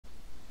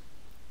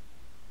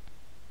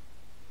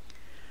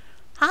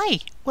Hi,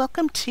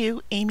 welcome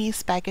to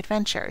Amy's Bag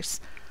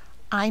Adventures.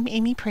 I'm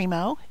Amy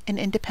Primo, an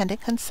independent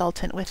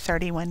consultant with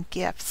 31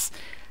 Gifts.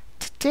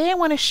 Today I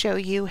want to show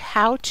you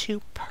how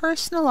to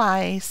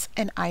personalize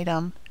an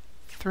item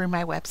through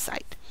my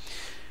website.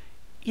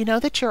 You know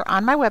that you're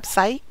on my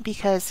website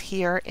because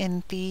here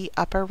in the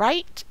upper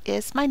right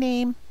is my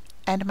name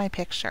and my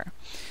picture.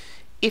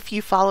 If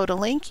you followed a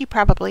link, you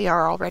probably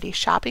are already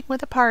shopping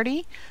with a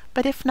party,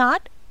 but if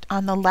not,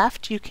 on the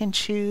left you can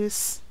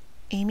choose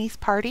Amy's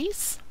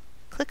Parties.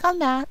 Click on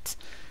that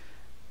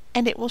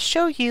and it will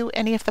show you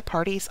any of the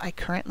parties I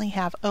currently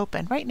have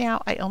open. Right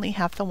now I only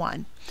have the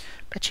one,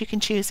 but you can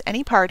choose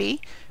any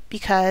party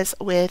because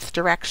with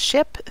direct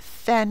ship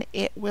then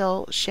it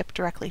will ship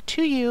directly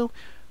to you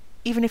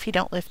even if you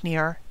don't live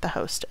near the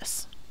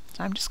hostess.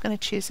 So I'm just going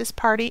to choose this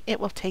party. It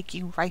will take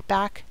you right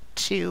back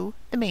to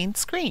the main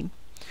screen.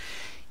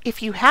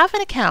 If you have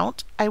an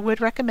account, I would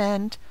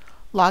recommend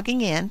logging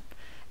in,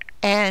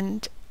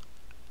 and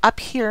up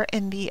here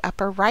in the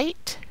upper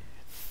right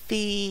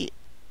the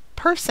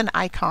person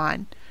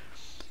icon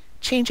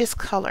changes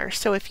color.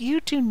 So if you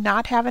do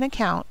not have an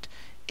account,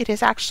 it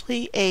is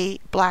actually a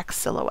black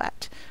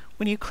silhouette.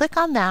 When you click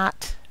on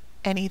that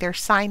and either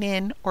sign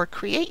in or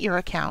create your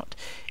account,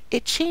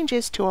 it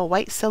changes to a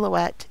white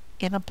silhouette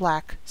in a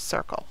black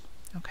circle.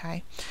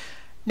 Okay.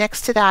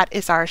 Next to that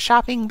is our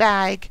shopping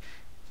bag.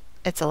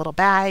 It's a little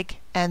bag,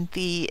 and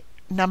the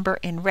number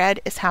in red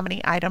is how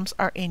many items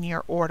are in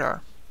your order.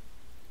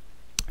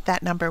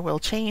 That number will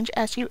change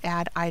as you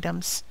add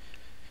items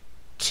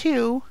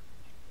to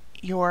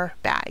your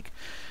bag.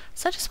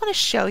 So I just want to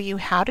show you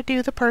how to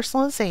do the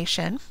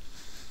personalization.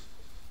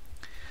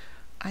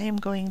 I am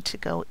going to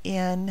go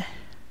in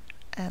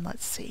and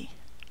let's see.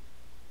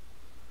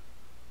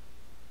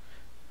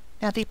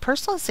 Now the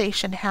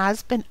personalization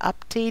has been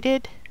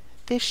updated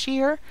this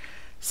year,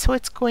 so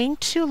it's going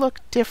to look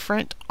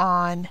different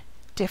on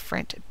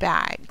different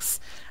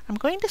bags. I'm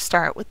going to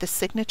start with the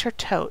signature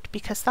tote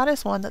because that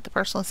is one that the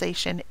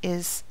personalization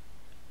is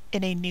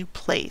in a new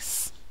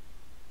place.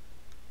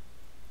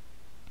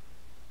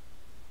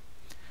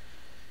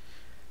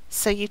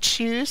 So you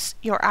choose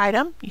your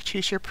item, you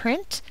choose your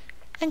print,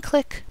 and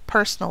click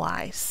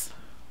Personalize.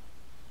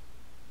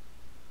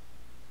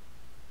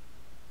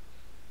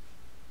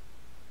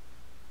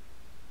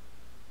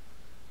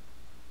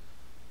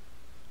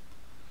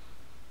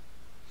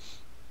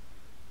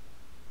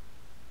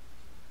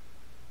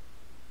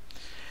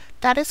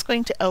 That is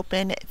going to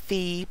open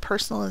the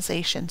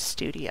Personalization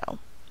Studio.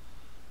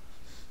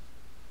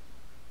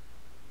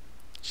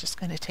 It's just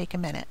going to take a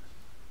minute.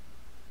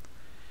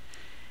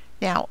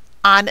 Now,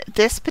 on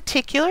this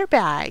particular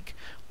bag,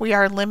 we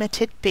are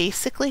limited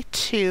basically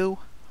to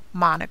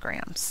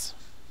monograms.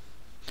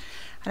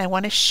 And I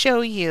want to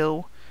show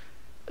you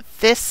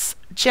this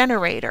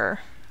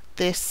generator,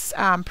 this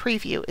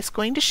preview is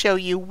going to show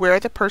you where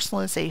the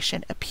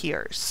personalization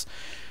appears.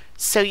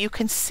 So you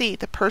can see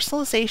the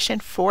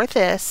personalization for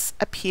this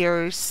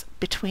appears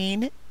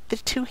between the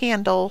two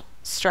handle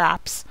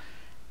straps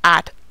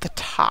at the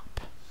top.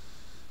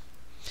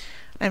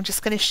 I'm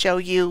just going to show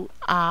you,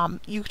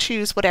 you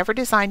choose whatever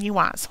design you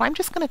want. So I'm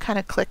just going to kind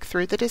of click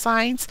through the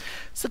designs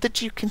so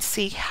that you can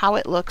see how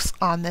it looks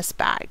on this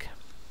bag.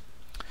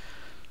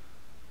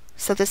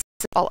 So this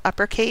is all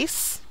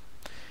uppercase.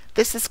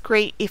 This is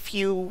great if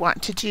you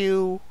want to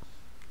do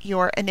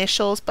your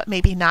initials but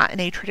maybe not in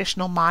a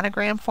traditional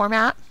monogram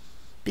format,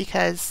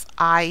 because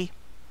I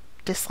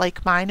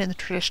dislike mine in the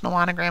traditional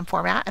monogram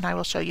format, and I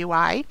will show you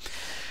why.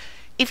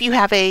 If you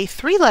have a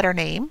 3-letter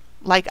name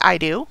like I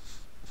do,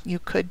 you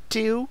could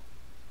do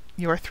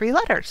your 3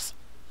 letters.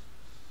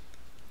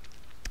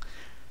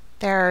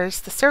 There's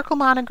the circle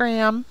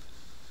monogram.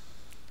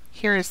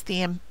 Here is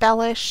the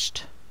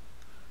embellished,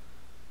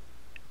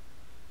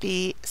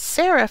 the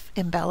serif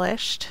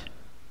embellished,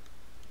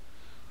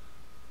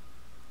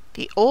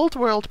 the old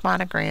world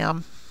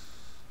monogram,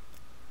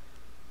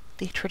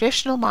 the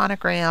traditional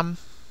monogram,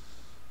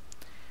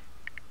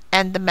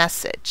 and the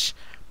message.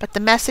 But the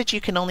message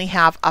you can only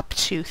have up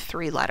to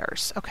 3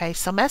 letters. Okay,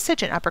 so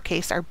message and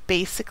uppercase are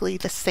basically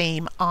the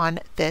same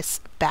on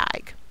this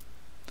bag.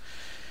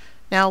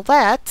 Now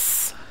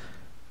let's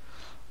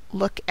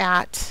look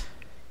at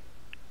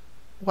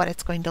what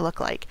it's going to look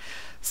like.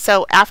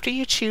 So after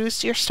you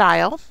choose your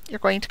style, you're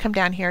going to come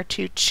down here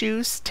to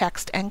choose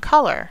text and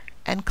color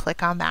and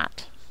click on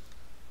that.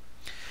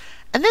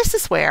 And this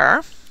is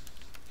where,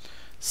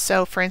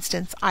 so for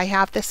instance, I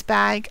have this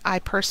bag, I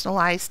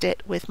personalized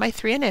it with my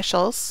 3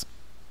 initials.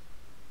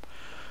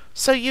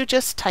 So you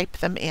just type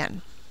them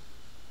in.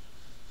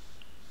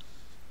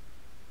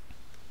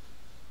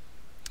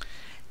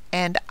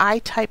 And I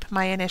type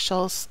my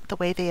initials the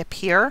way they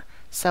appear,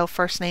 so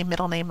first name,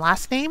 middle name,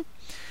 last name,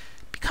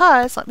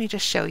 because, let me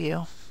just show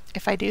you,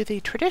 if I do the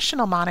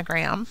traditional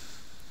monogram,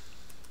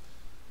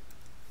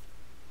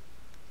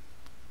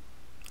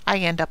 I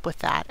end up with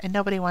that, and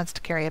nobody wants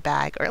to carry a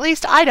bag, or at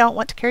least I don't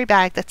want to carry a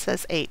bag that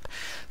says APE.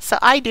 So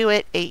I do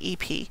it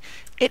AEP.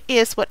 It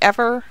is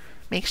whatever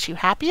makes you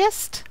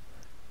happiest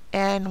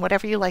and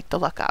whatever you like the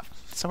look of.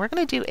 So we're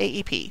going to do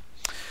AEP.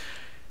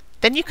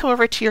 Then you come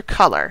over to your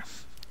color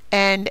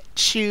and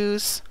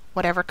choose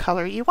whatever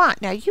color you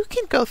want. Now you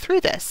can go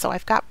through this. So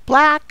I've got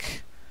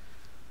black,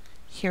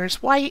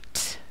 here's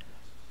white.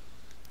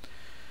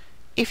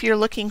 If you're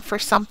looking for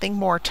something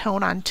more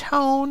tone on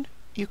tone,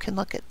 you can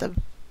look at the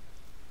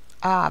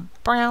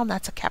brown,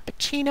 that's a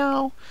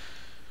cappuccino.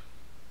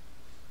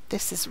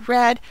 This is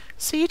red.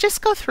 So you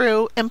just go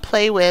through and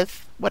play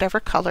with whatever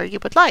color you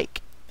would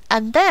like.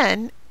 And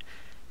then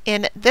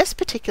in this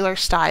particular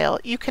style,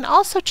 you can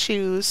also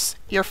choose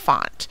your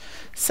font.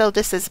 So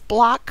this is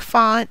block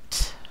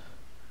font,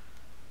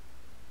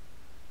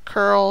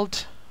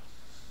 curled,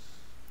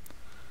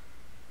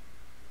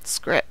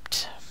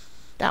 script.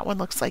 That one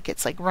looks like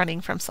it's like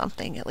running from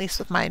something, at least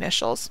with my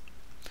initials.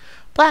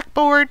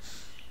 Blackboard,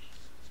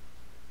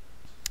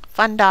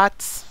 fun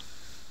dots,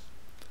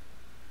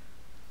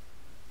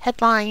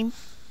 headline.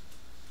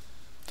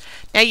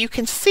 Now you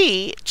can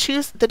see,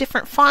 choose the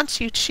different fonts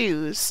you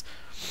choose.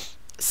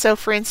 So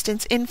for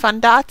instance, in Fun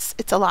Dots,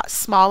 it's a lot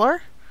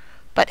smaller,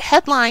 but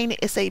Headline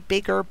is a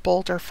bigger,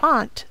 bolder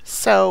font,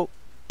 so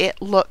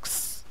it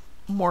looks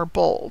more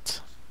bold.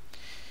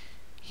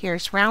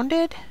 Here's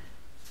Rounded,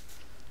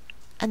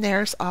 and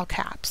there's all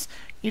caps.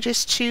 You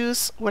just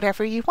choose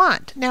whatever you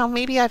want. Now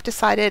maybe I've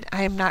decided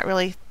I am not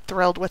really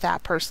thrilled with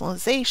that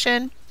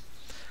personalization.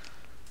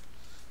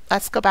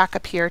 Let's go back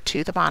up here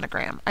to the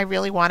monogram. I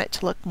really want it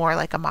to look more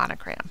like a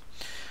monogram.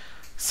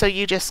 So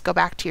you just go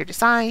back to your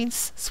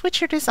designs,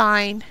 switch your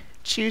design,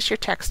 choose your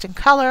text and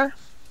color,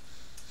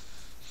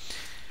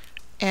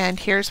 and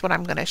here's what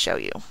I'm going to show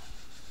you.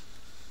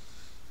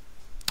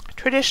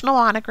 Traditional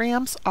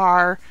monograms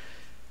are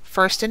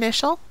first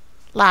initial,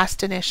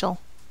 last initial,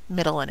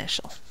 middle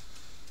initial.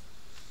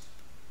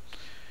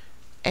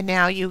 And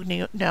now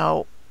you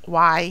know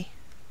why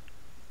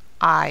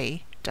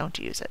I don't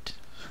use it.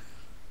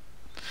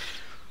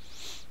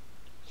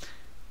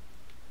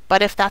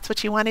 But if that's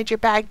what you wanted your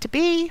bag to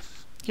be,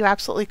 you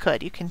absolutely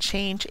could. You can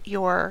change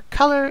your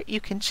color,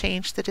 you can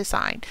change the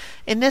design.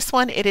 In this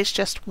one, it is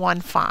just one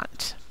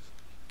font.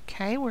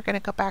 Okay, we're going to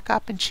go back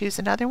up and choose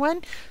another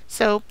one.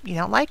 So you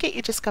don't like it,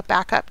 you just go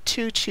back up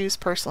to choose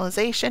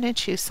personalization and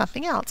choose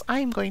something else.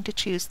 I am going to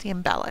choose the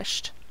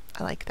embellished.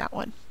 I like that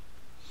one.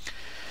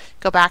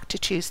 Go back to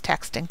choose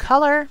text and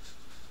color.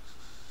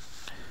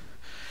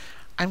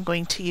 I'm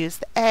going to use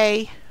the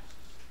A.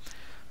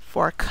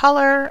 For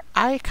color,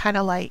 I kind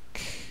of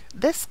like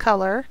this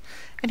color.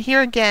 And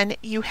here again,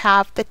 you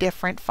have the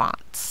different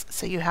fonts.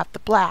 So you have the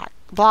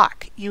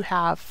block, you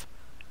have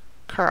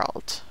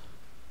curled,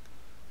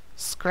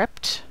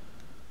 script,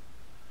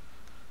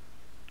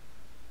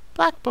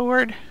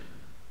 blackboard,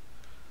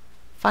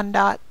 fun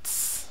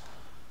dots,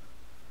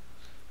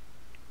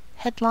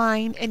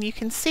 headline, and you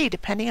can see,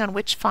 depending on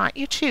which font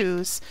you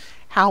choose,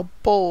 how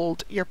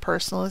bold your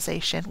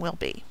personalization will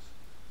be.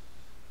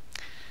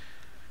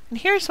 And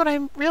here's what I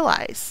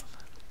realize.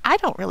 I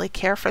don't really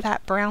care for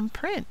that brown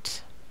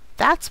print.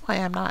 That's why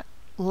I'm not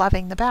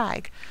loving the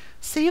bag.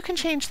 So you can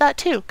change that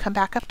too. Come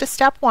back up to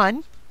step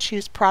 1,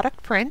 choose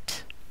product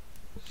print.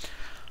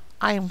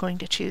 I am going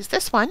to choose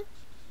this one.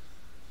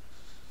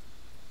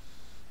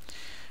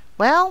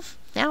 Well,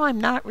 now I'm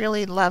not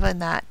really loving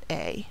that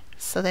A.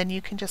 So then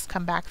you can just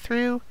come back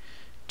through,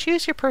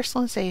 choose your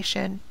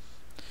personalization.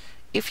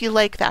 If you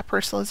like that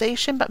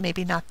personalization but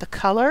maybe not the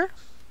color,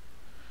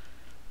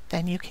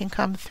 then you can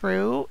come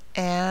through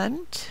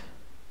and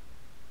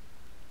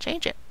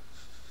change it.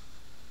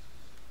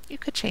 You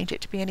could change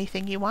it to be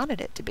anything you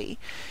wanted it to be.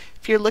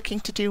 If you're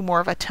looking to do more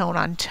of a tone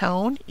on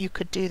tone, you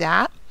could do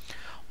that.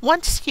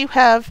 Once you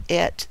have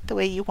it the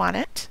way you want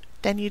it,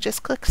 then you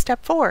just click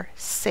step 4,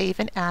 save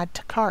and add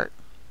to cart.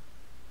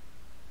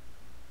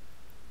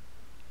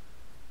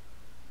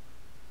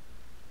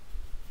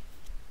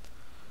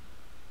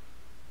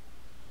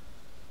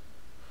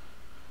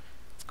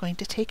 It's going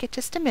to take it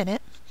just a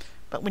minute,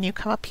 but when you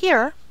come up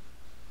here,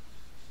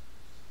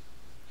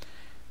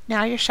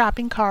 now your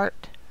shopping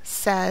cart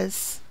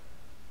says,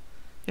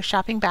 your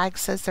shopping bag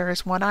says there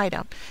is one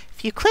item.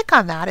 If you click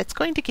on that, it's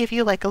going to give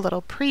you like a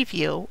little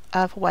preview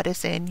of what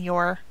is in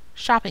your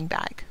shopping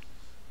bag.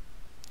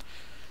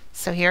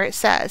 So here it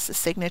says the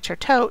signature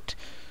tote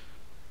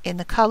in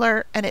the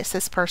color, and it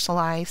says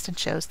personalized and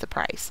shows the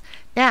price.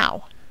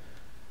 Now,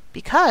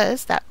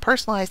 because that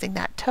personalizing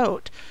that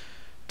tote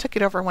took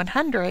it over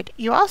 100,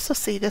 you also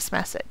see this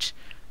message.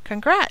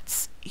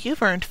 Congrats,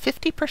 you've earned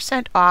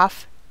 50%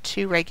 off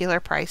to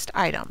regular priced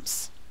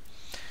items.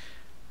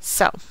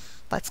 So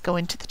let's go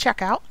into the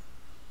checkout.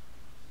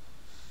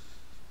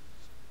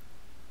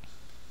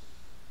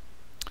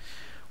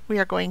 We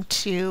are going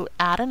to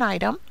add an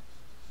item.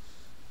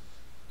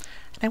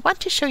 And I want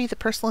to show you the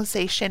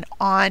personalization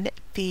on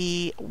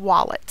the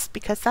wallets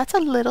because that's a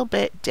little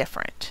bit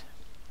different.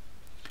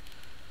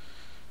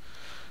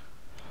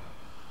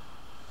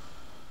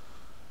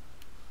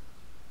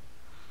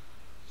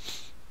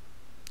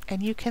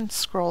 And you can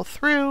scroll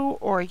through,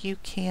 or you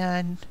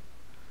can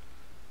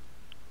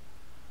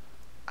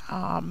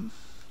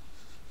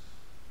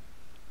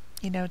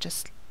you know,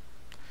 just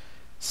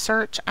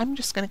search. I'm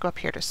just going to go up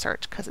here to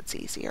search because it's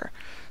easier.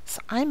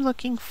 So I'm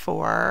looking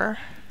for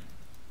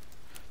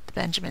the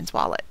Benjamin's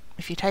wallet.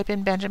 If you type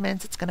in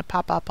Benjamin's, it's going to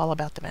pop up all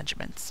about the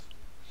Benjamins.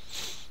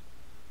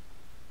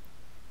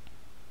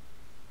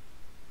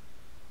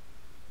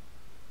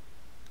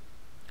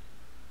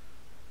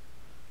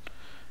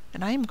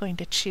 And I am going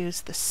to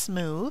choose the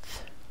smooth.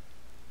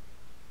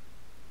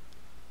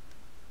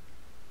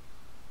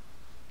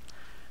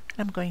 And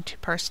I'm going to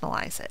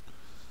personalize it.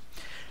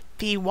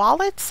 The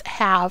wallets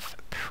have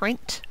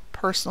print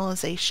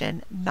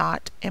personalization,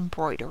 not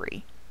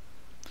embroidery.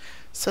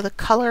 So the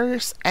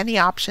colors and the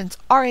options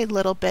are a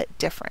little bit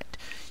different.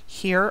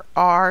 Here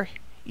are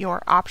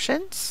your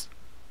options.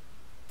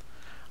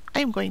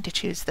 I'm going to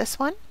choose this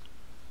one.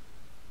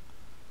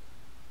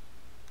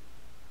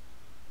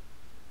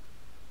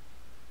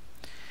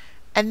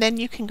 And then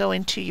you can go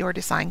into your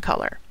design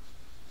color.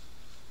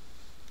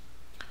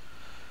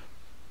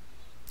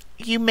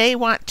 You may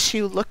want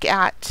to look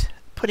at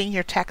putting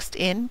your text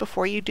in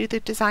before you do the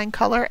design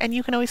color, and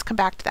you can always come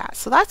back to that.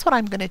 So that's what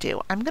I'm going to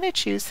do. I'm going to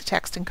choose the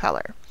text and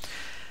color.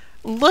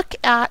 Look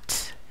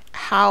at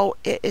how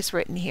it is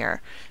written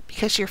here,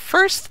 because your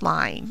first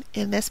line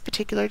in this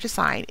particular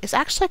design is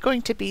actually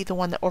going to be the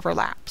one that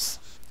overlaps.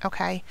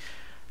 Okay,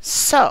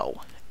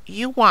 so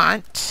you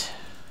want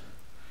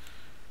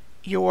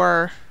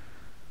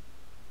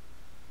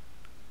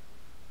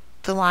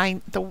the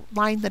line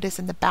that is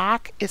in the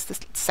back is the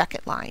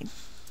second line.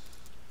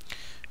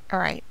 All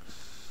right.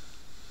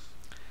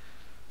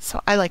 So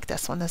I like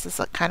this one. This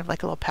is kind of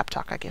like a little pep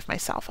talk I give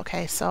myself.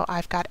 Okay, so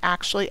I've got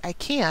actually, I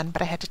can,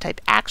 but I had to type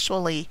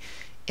actually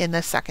in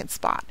the second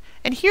spot.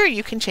 And here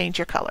you can change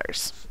your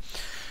colors.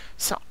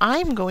 So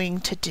I'm going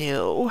to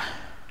do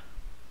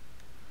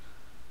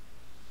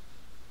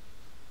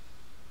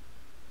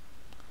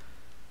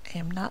I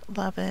am not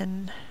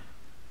loving.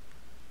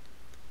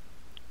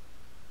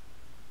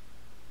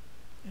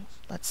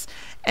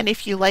 And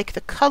if you like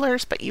the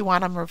colors but you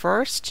want them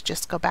reversed,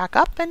 just go back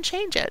up and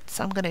change it.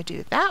 So I'm going to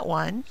do that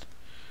one,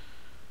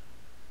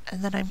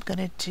 and then I'm going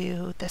to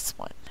do this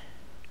one.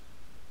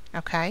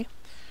 Okay,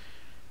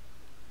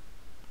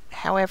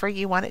 however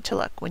you want it to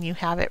look. When you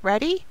have it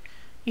ready,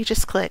 you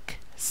just click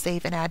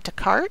Save and Add to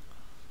Cart.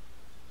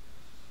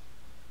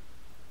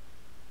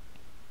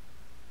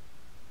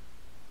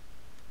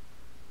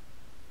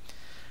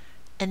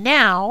 And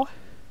now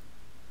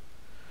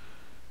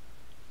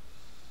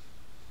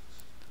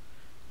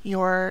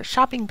your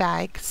shopping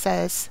bag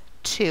says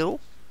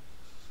 2.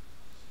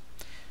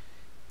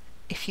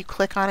 If you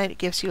click on it, it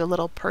gives you a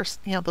little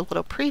the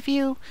little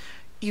preview.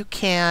 You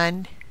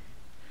can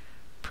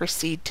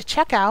proceed to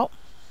checkout.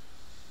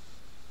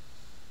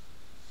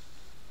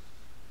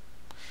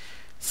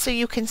 So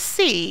you can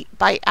see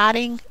by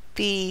adding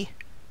the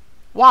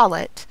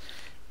wallet,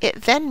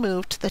 it then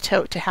moved the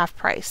tote to half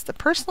price. The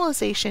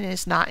personalization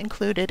is not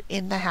included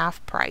in the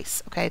half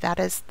price. Okay, that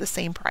is the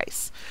same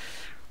price.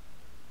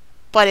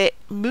 But it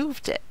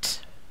moved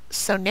it.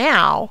 So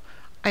now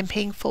I'm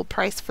paying full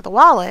price for the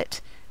wallet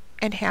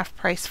and half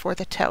price for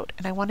the tote.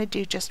 And I want to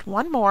do just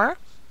one more.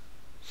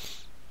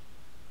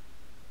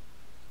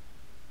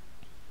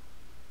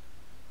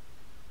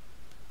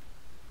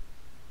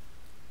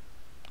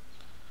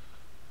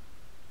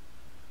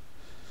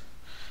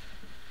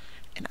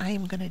 And I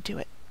am going to do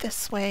it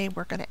this way.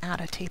 We're going to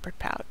add a tapered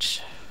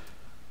pouch.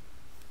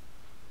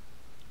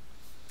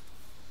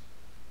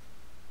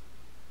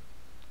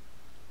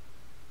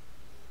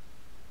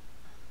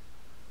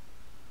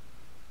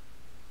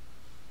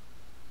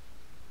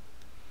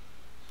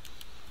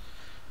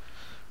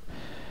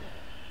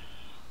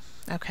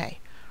 Okay,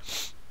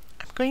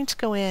 I'm going to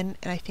go in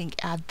and I think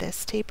add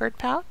this tapered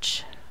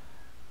pouch.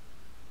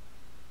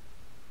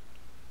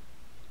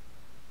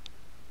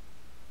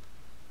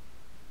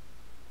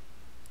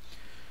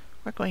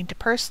 We're going to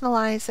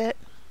personalize it.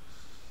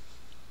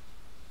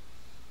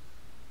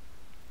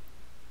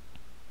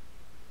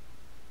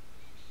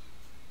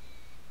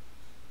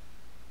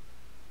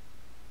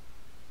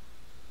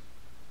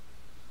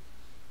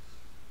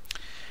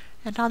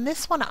 And on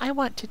this one, I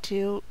want to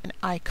do an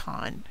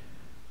icon.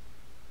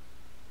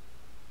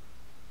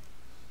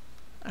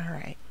 All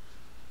right.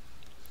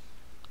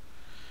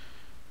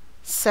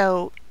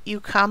 So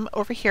you come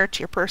over here to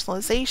your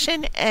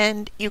personalization,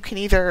 and you can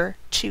either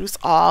choose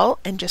all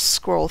and just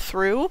scroll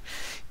through.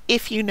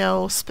 If you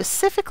know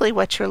specifically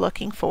what you're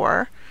looking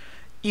for,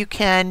 you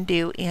can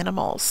do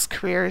animals,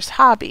 careers,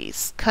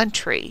 hobbies,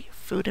 country,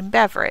 food and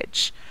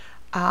beverage,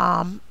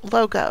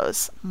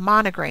 logos,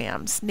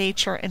 monograms,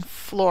 nature, and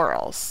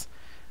florals.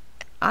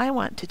 I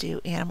want to do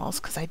animals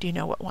because I do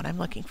know what one I'm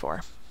looking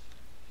for.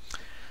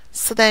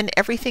 So then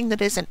everything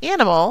that is an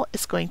animal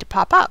is going to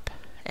pop up,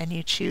 and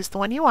you choose the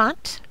one you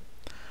want.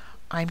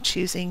 I'm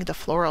choosing the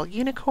floral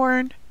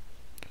unicorn,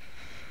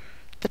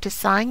 the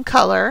design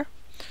color.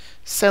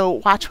 So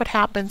watch what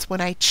happens when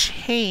I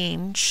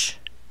change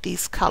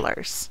these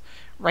colors.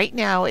 Right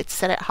now it's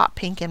set at hot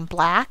pink and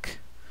black.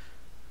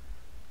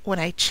 When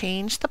I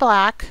change the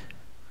black,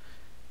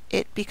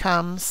 it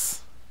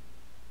becomes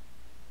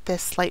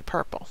this light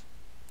purple.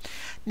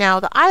 Now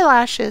the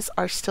eyelashes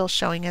are still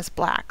showing as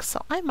black,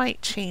 so I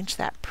might change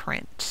that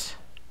print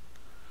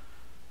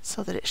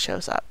so that it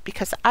shows up,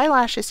 because the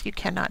eyelashes you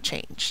cannot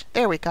change.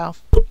 There we go.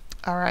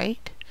 All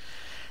right.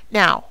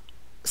 Now,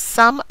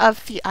 some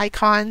of the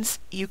icons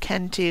you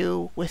can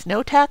do with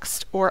no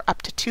text or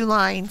up to 2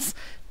 lines.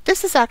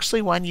 This is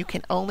actually one you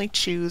can only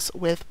choose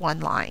with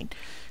 1 line.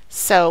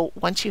 So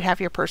once you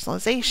have your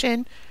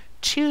personalization,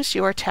 choose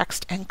your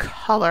text and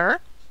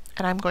color,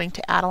 and I'm going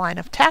to add a line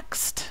of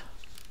text.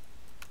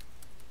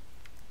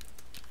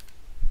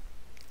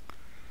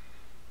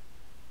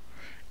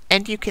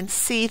 And you can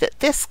see that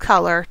this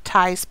color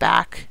ties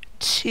back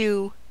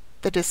to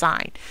the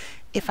design.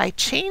 If I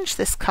change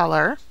this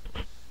color,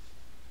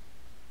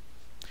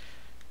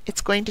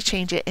 it's going to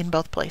change it in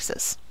both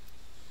places.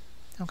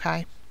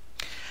 Okay?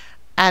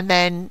 And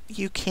then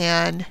you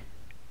can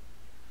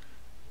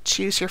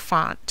choose your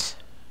font.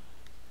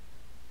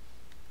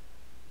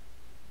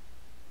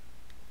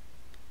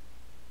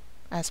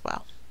 As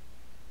well.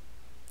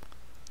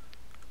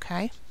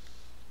 Okay?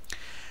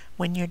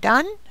 When you're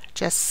done,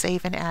 just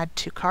save and add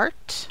to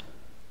cart.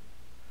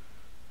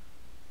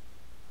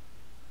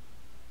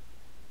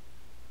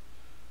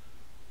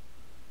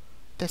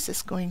 This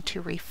is going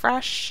to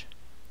refresh.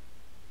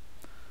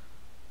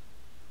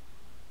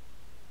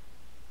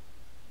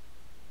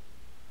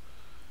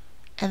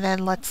 And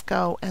then let's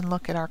go and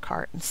look at our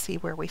cart and see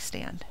where we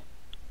stand.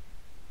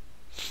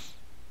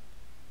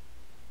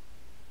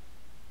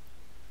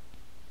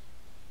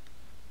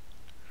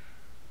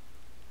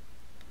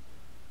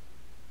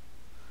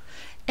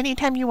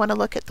 Anytime you want to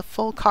look at the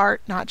full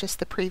cart, not just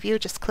the preview,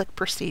 just click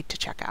Proceed to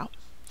check out.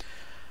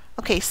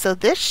 Okay, so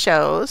this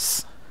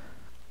shows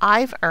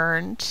I've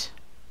earned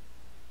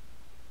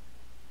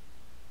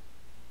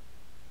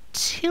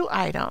 2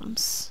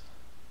 items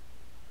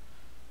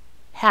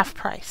half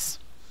price.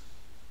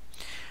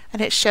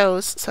 And it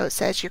shows, so it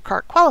says your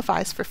cart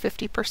qualifies for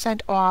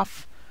 50%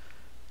 off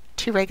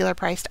 2 regular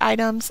priced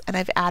items, and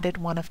I've added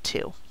 1 of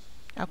 2.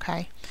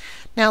 Okay.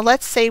 Now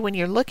let's say when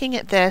you're looking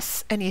at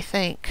this and you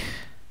think,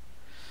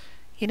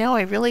 you know,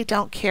 I really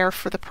don't care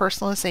for the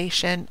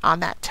personalization on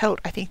that tote.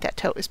 I think that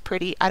tote is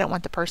pretty. I don't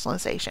want the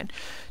personalization.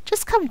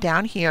 Just come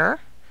down here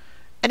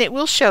and it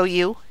will show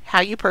you how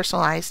you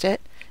personalized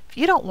it. If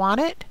you don't want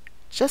it,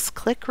 just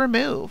click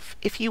remove.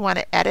 If you want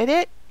to edit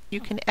it, you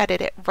can edit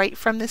it right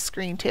from this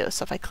screen too.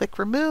 So if I click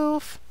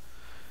remove,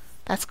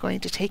 that's going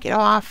to take it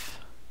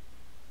off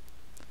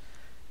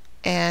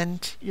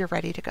and you're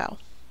ready to go.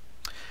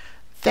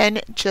 Then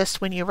just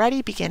when you're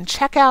ready, begin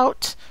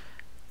checkout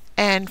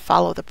and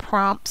follow the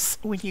prompts.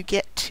 When you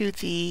get to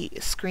the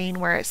screen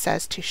where it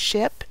says to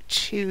ship,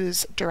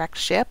 choose direct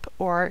ship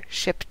or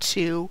ship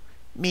to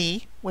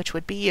me, which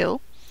would be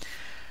you.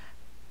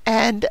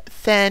 And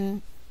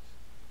then,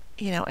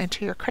 you know,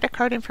 enter your credit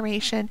card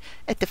information.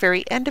 At the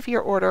very end of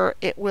your order,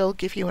 it will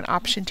give you an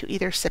option to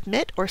either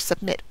submit or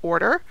submit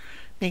order.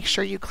 Make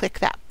sure you click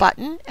that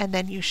button and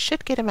then you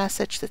should get a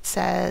message that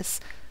says,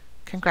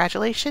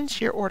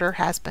 congratulations, your order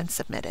has been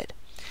submitted.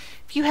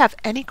 If you have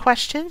any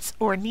questions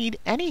or need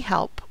any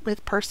help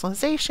with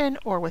personalization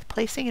or with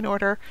placing an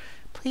order,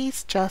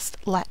 please just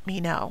let me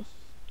know.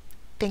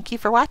 Thank you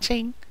for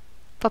watching.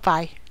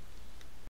 Bye-bye.